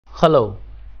Hello,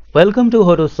 welcome to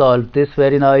how to solve this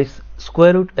very nice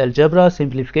square root algebra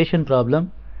simplification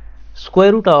problem.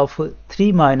 Square root of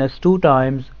 3 minus 2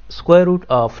 times square root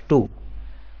of 2.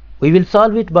 We will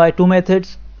solve it by two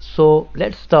methods, so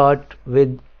let's start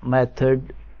with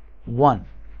method 1.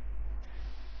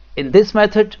 In this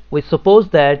method we suppose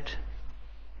that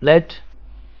let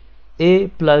a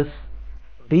plus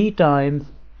b times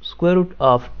square root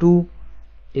of 2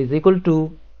 is equal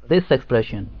to this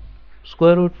expression,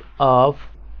 square root of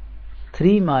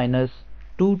 3 minus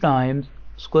 2 times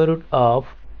square root of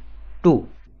 2,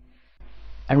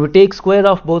 and we take square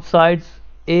of both sides,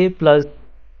 a plus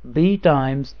b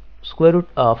times square root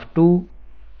of 2,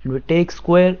 and we take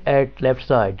square at left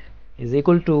side is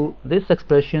equal to this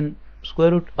expression,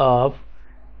 square root of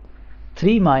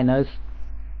 3 minus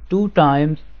 2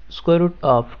 times square root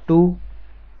of 2,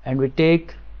 and we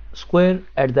take square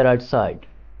at the right side.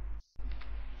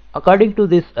 According to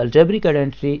this algebraic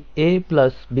identity, a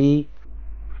plus b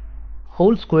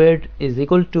whole squared is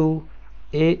equal to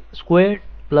a squared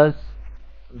plus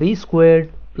b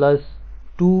squared plus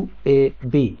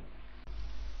 2ab.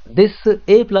 This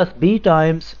a plus b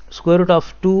times square root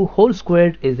of 2 whole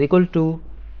squared is equal to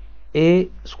a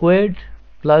squared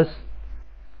plus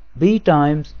b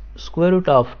times square root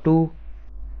of 2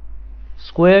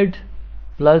 squared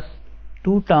plus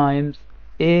 2 times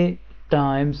a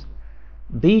times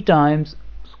b times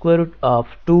square root of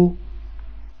 2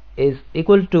 is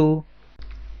equal to,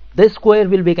 this square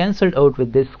will be cancelled out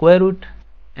with this square root,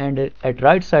 and at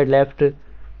right side left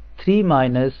 3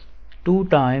 minus 2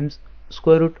 times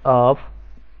square root of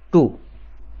 2.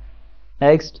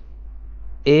 Next,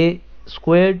 a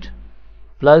squared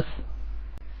plus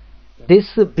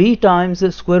this b times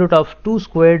square root of 2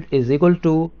 squared is equal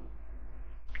to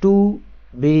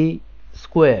 2b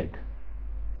squared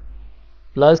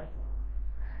plus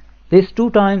this 2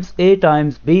 times a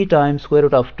times b times square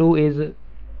root of 2 is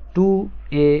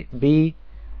 2ab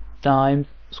times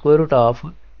square root of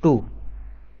 2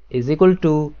 is equal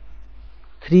to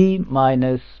 3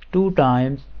 minus 2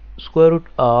 times square root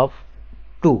of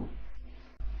 2.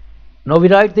 Now we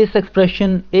write this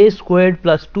expression a squared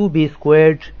plus 2b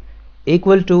squared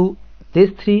equal to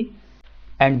this 3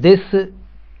 and this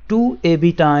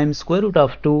 2ab times square root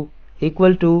of 2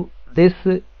 equal to this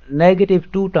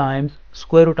negative 2 times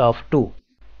square root of 2.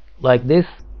 Like this,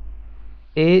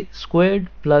 a squared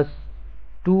plus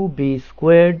 2b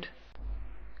squared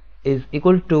is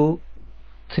equal to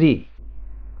 3,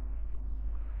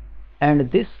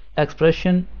 and this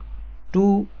expression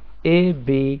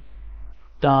 2ab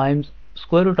times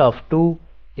square root of 2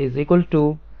 is equal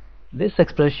to this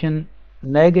expression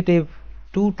negative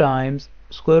 2 times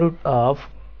square root of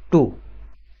 2.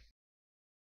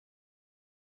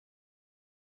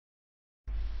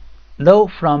 Now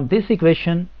from this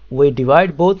equation we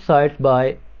divide both sides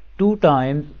by 2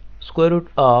 times square root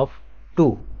of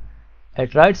 2.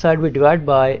 At right side we divide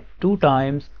by 2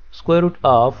 times square root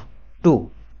of 2.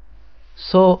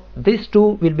 So this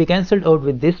 2 will be cancelled out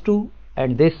with this 2,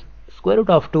 and this square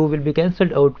root of 2 will be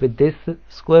cancelled out with this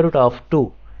square root of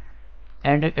 2,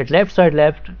 and at left side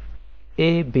left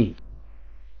ab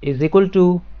is equal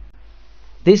to,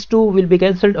 this 2 will be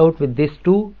cancelled out with this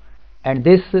 2, and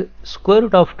this square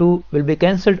root of 2 will be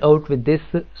cancelled out with this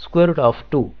square root of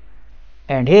 2,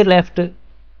 and here left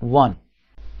 1.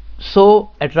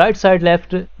 So at right side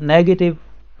left negative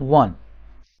 1,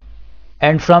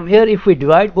 and from here if we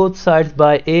divide both sides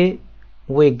by a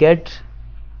we get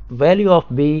value of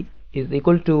b is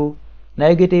equal to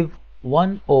negative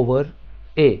 1 over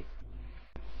a.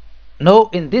 Now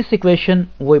in this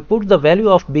equation we put the value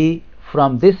of b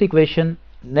from this equation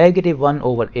negative 1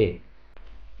 over a.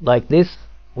 Like this,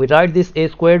 we write this a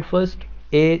squared first,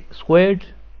 a squared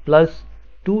plus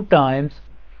 2 times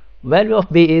value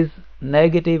of b is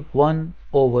negative 1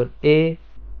 over a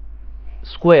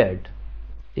squared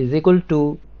is equal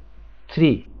to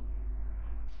 3.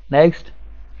 Next,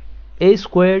 a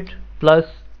squared plus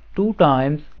 2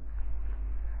 times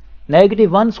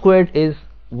negative 1 squared is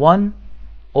 1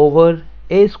 over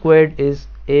a squared is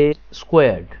a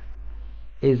squared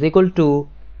is equal to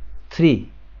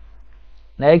 3.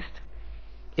 Next,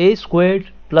 a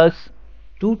squared plus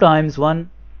 2 times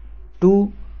 1,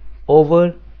 2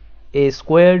 over a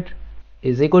squared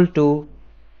is equal to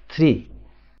 3.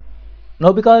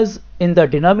 Now because in the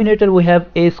denominator we have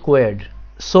a squared,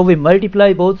 so we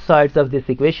multiply both sides of this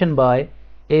equation by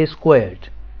a squared.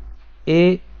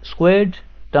 A squared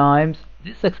times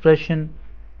this expression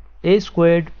a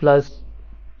squared plus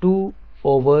 2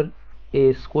 over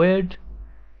a squared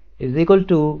is equal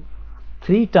to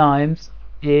 3 times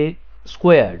a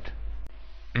squared,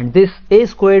 and this a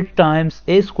squared times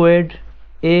a squared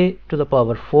a to the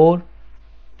power 4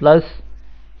 plus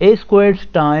a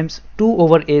squared times 2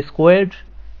 over a squared.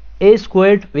 A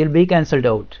squared will be cancelled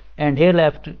out and here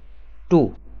left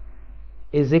 2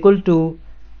 is equal to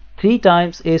 3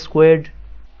 times a squared,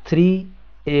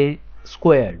 3a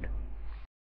squared.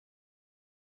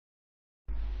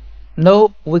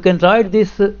 Now we can write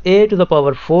this a to the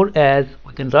power 4 as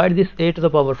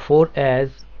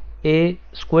a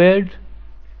squared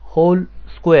whole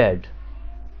squared,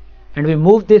 and we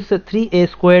move this 3a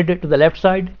squared to the left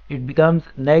side. It becomes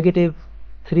negative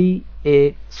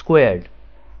 3a squared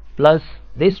plus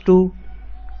this 2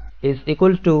 is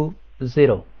equal to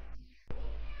 0.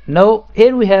 Now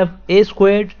here we have a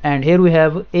squared and here we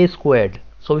have a squared,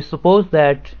 so we suppose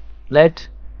that let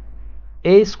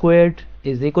a squared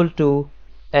is equal to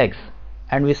x,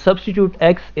 and we substitute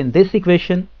x in this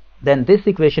equation. Then this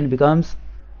equation becomes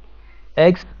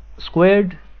x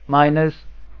squared minus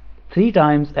 3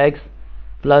 times x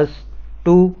plus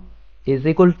 2 is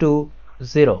equal to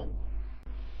 0.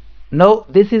 Now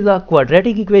this is a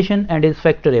quadratic equation and is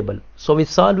factorable, so we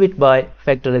solve it by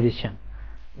factorization.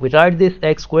 We write this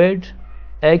x squared,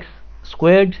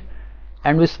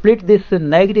 and we split this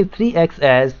negative 3x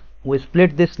as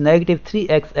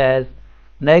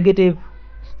negative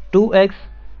 2x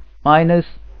minus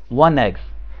 1x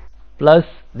plus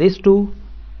this 2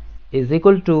 is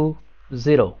equal to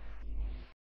 0.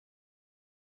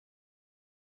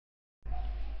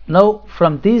 Now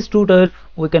from these two terms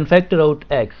we can factor out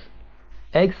x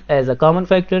as a common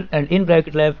factor, and in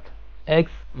bracket left x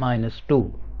minus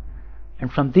 2.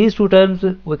 And from these two terms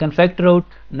we can factor out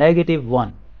negative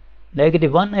 1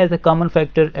 as a common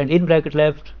factor, and in bracket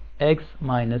left x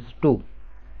minus 2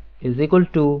 is equal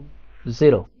to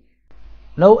 0.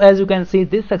 Now as you can see,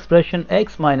 this expression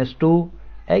x minus 2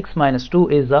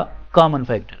 is a common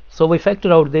factor, so we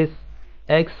factor out this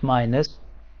x minus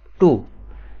 2,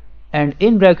 and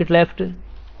in bracket left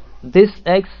this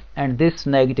x and this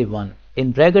negative 1,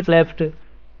 in bracket left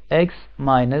x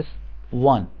minus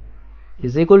 1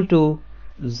 is equal to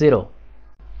 0.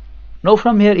 Now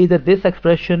from here either this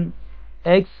expression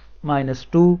x minus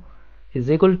 2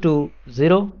 is equal to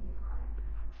 0,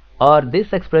 or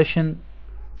this expression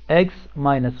x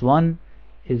minus 1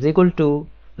 is equal to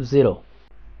 0,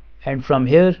 and from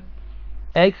here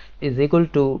x is equal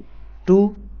to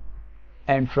 2,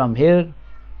 and from here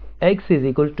x is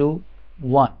equal to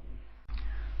 1.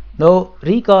 Now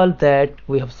recall that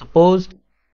we have supposed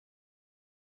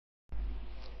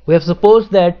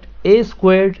that a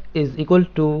squared is equal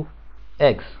to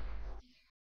x.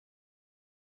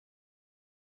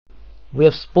 We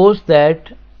have supposed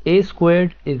that a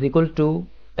squared is equal to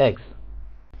x.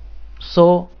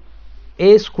 So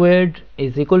a squared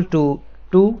is equal to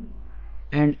 2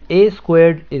 and a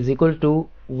squared is equal to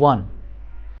 1.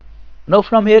 Now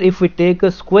from here if we take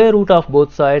a square root of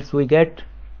both sides, we get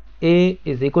a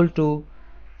is equal to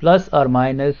plus or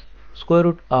minus square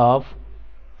root of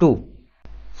 2.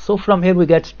 So from here we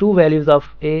get two values of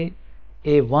a.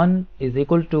 A1 is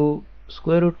equal to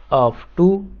square root of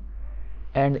 2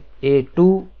 and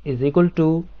a2 is equal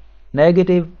to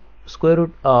negative square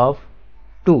root of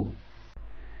 2.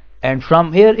 And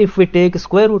from here if we take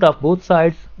square root of both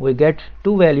sides, we get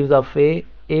two values of a.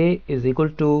 A is equal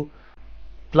to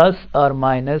plus or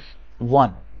minus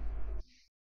 1.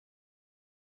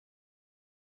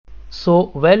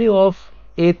 So value of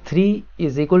a3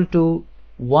 is equal to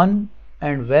 1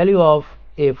 and value of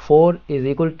a4 is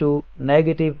equal to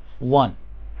negative 1.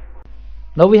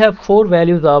 Now we have four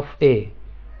values of a.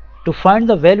 To find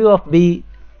the value of b,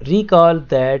 recall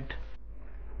that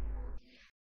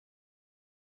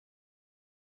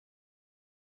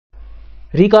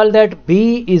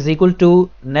b is equal to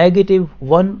negative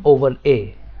 1 over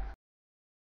a.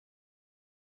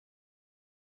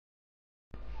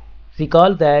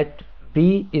 Recall that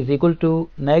b is equal to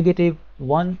negative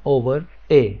 1 over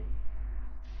a.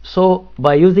 So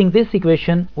by using this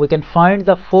equation we can find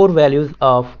the four values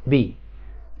of b.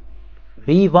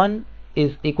 b1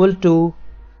 is equal to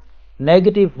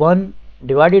negative 1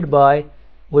 divided by,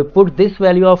 we put this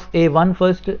value of a1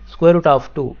 first, square root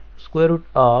of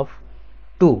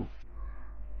 2,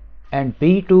 and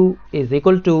b2 is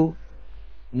equal to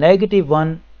negative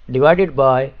 1 divided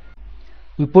by,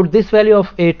 we put this value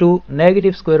of a2,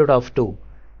 negative square root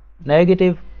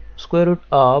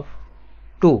of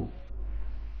 2,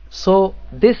 So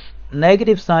this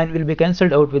negative sign will be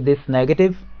cancelled out with this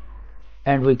negative,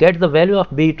 and we get the value of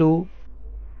b2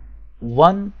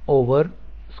 1 over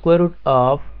square root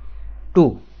of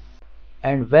 2,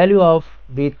 and value of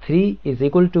b3 is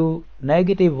equal to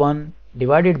negative 1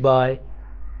 divided by,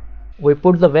 we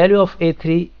put the value of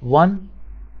a3 1,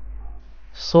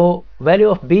 So value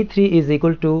of b3 is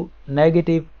equal to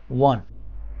negative 1,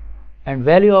 and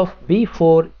value of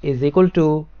b4 is equal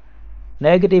to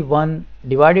negative 1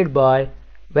 divided by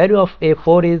value of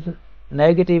a4 is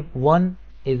negative 1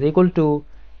 is equal to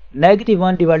negative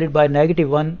 1 divided by negative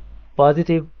 1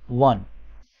 positive 1.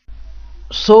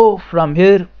 So from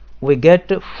here we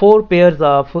get 4 pairs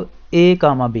of a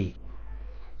comma b.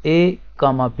 A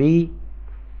comma b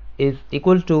is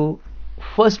equal to,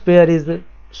 first pair is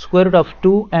square root of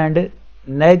 2 and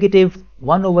negative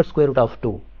 1 over square root of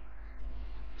 2.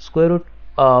 Square root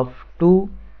of 2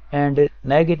 and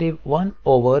negative 1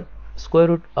 over square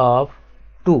root of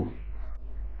 2.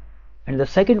 And the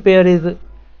second pair is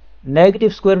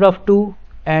negative square root of 2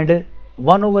 and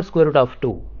 1 over square root of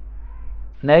 2.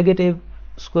 Negative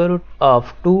square root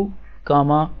of 2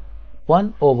 comma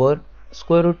 1 over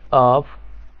square root of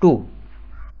 2.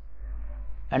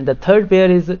 And the third pair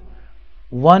is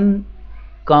 1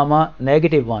 comma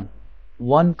negative 1,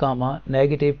 1 comma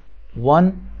negative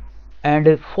 1.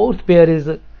 And fourth pair is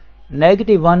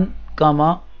negative 1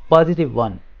 comma positive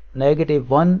 1, negative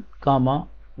 1 comma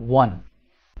 1.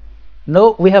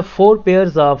 Now we have 4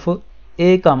 pairs of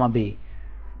a comma b.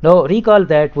 Now recall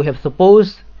that we have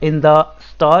supposed in the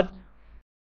start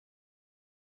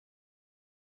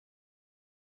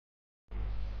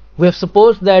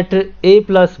that a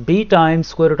plus b times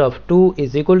square root of 2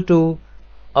 is equal to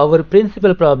our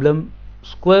principal problem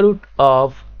square root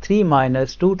of 3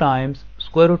 minus 2 times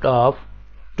square root of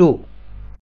 2.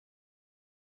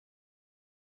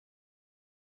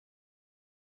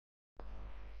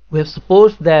 We have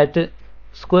supposed that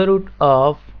square root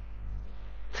of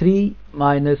 3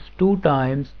 minus 2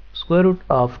 times square root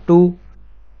of 2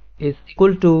 is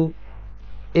equal to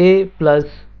a plus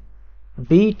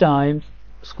b times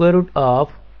square root of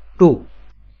 2.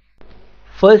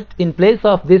 First, in place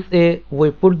of this a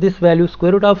we put this value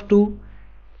square root of 2,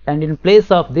 and in place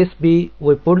of this b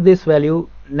we put this value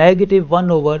negative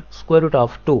 1 over square root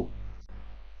of 2.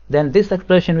 Then this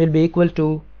expression will be equal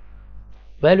to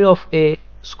value of a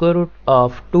square root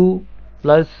of 2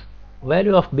 plus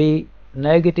value of b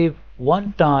negative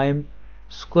 1 times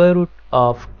square root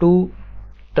of 2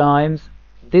 times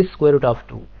this square root of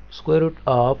 2, square root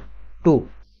of 2.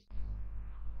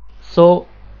 So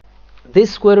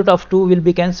this square root of 2 will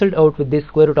be cancelled out with this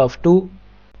square root of 2,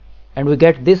 and we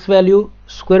get this value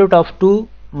square root of 2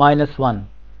 minus 1,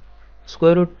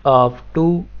 square root of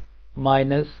 2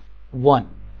 minus 1.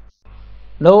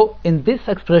 Now in this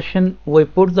expression we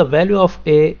put the value of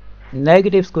a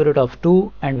negative square root of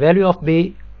 2 and value of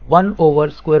b 1 over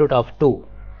square root of 2.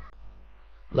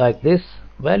 Like this,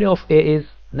 value of a is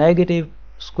negative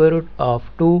square root of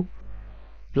 2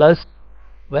 plus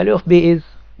value of b is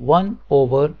 1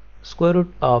 over square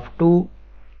root of 2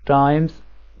 times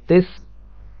this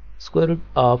square root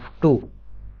of 2,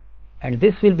 and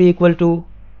this will be equal to,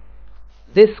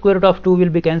 this square root of 2 will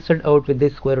be cancelled out with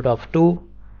this square root of 2,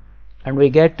 and we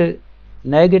get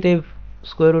negative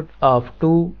square root of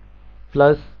 2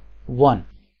 plus 1.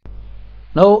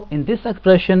 Now in this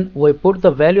expression we put the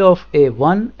value of a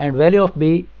 1 and value of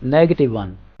b negative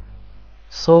 1.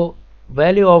 So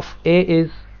value of a is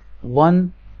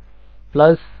 1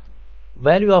 plus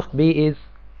value of b is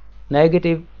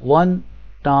negative 1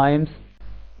 times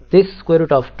this square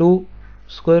root of 2,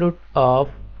 square root of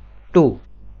 2.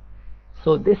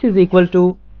 So this is equal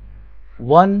to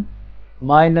 1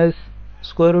 minus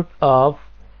square root of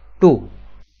 2.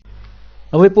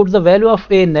 Now we put the value of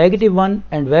a negative 1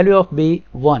 and value of b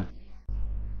 1.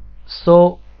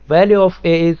 So value of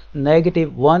a is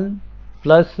negative 1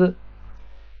 plus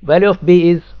value of b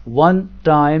is 1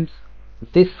 times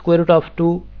this square root of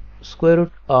 2, square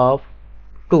root of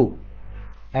 2,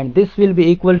 and this will be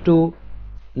equal to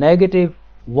negative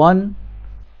 1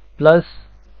 plus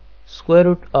square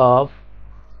root of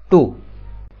 2.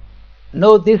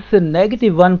 Now this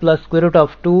negative 1 plus square root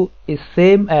of 2 is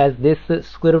same as this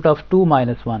square root of 2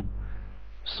 minus 1.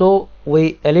 So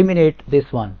we eliminate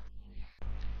this one,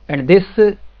 and this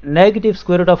negative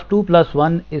square root of 2 plus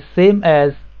 1 is same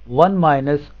as 1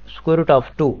 minus square root of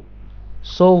 2.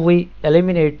 So we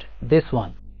eliminate this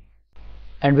one,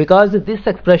 and because this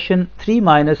expression 3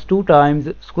 minus 2 times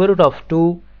square root of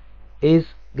 2 is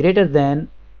greater than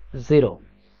 0,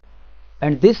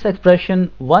 and this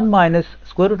expression 1 minus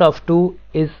square root of 2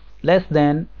 is less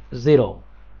than 0,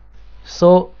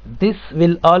 so this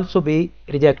will also be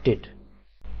rejected,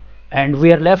 and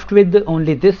we are left with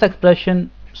only this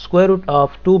expression square root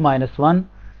of 2 minus 1.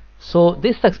 So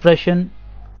this expression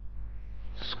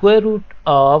square root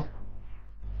of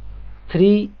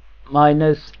 3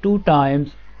 minus 2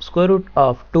 times square root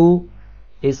of 2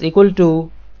 is equal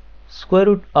to square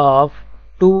root of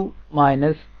 2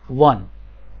 minus 1.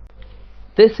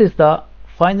 This is the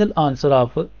final answer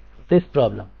of this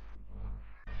problem.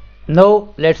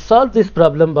 Now let's solve this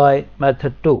problem by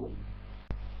method 2.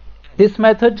 This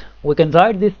method we can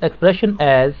write this expression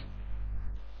as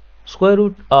square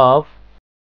root of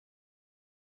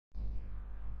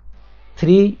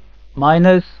 3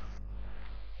 minus,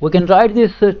 we can write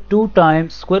this 2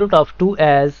 times square root of 2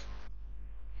 as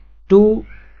 2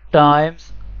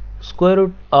 times square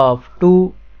root of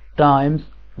 2 times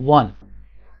 1.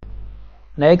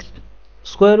 Next,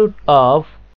 square root of,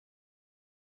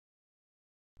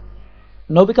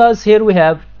 now because here we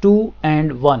have 2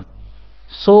 and 1,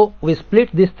 so we split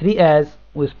this 3 as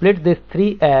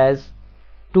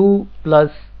 2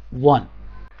 plus 1,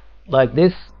 like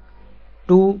this,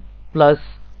 2 plus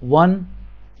 1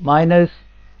 minus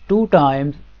 2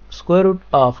 times square root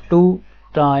of 2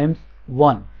 times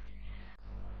 1.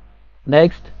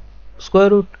 Next, square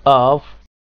root of,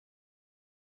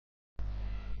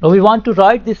 now we want to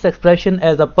write this expression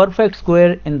as a perfect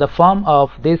square in the form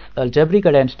of this algebraic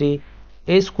identity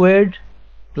a squared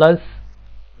plus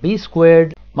b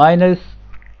squared minus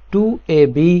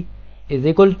 2ab is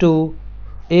equal to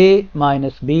a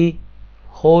minus b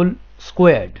whole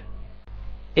squared.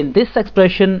 In this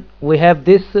expression we have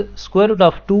this square root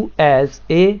of 2 as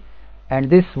a and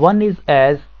this 1 is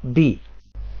as b,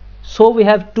 so we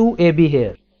have 2ab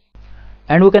here,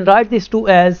 and we can write this 2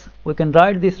 as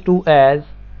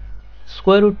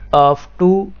square root of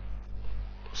 2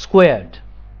 squared,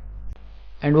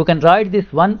 and we can write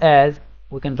this 1 as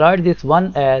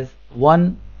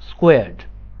 1 squared.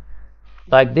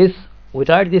 Like this, we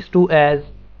write this 2 as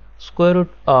square root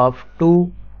of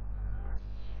 2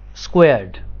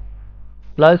 squared,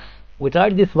 plus we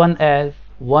write this 1 as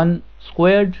 1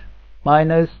 squared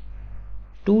minus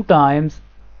 2 times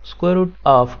square root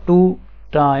of 2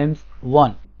 times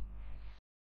 1.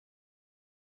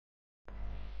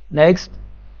 Next,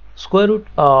 square root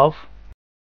of,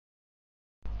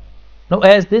 now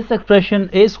as this expression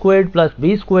a squared plus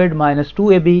b squared minus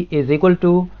 2ab is equal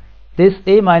to this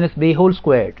a minus b whole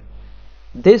squared,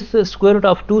 this square root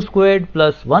of 2 squared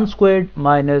plus 1 squared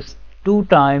minus 2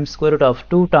 times square root of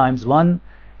 2 times 1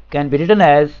 can be written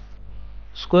as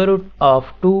square root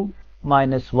of 2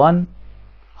 minus 1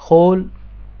 whole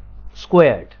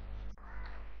squared,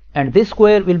 and this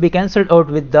square will be cancelled out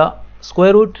with the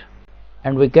square root,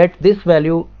 and we get this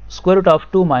value square root of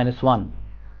 2 minus 1,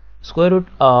 square root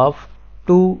of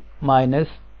 2 minus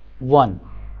 1,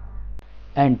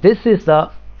 and this is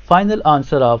the final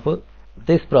answer of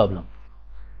this problem.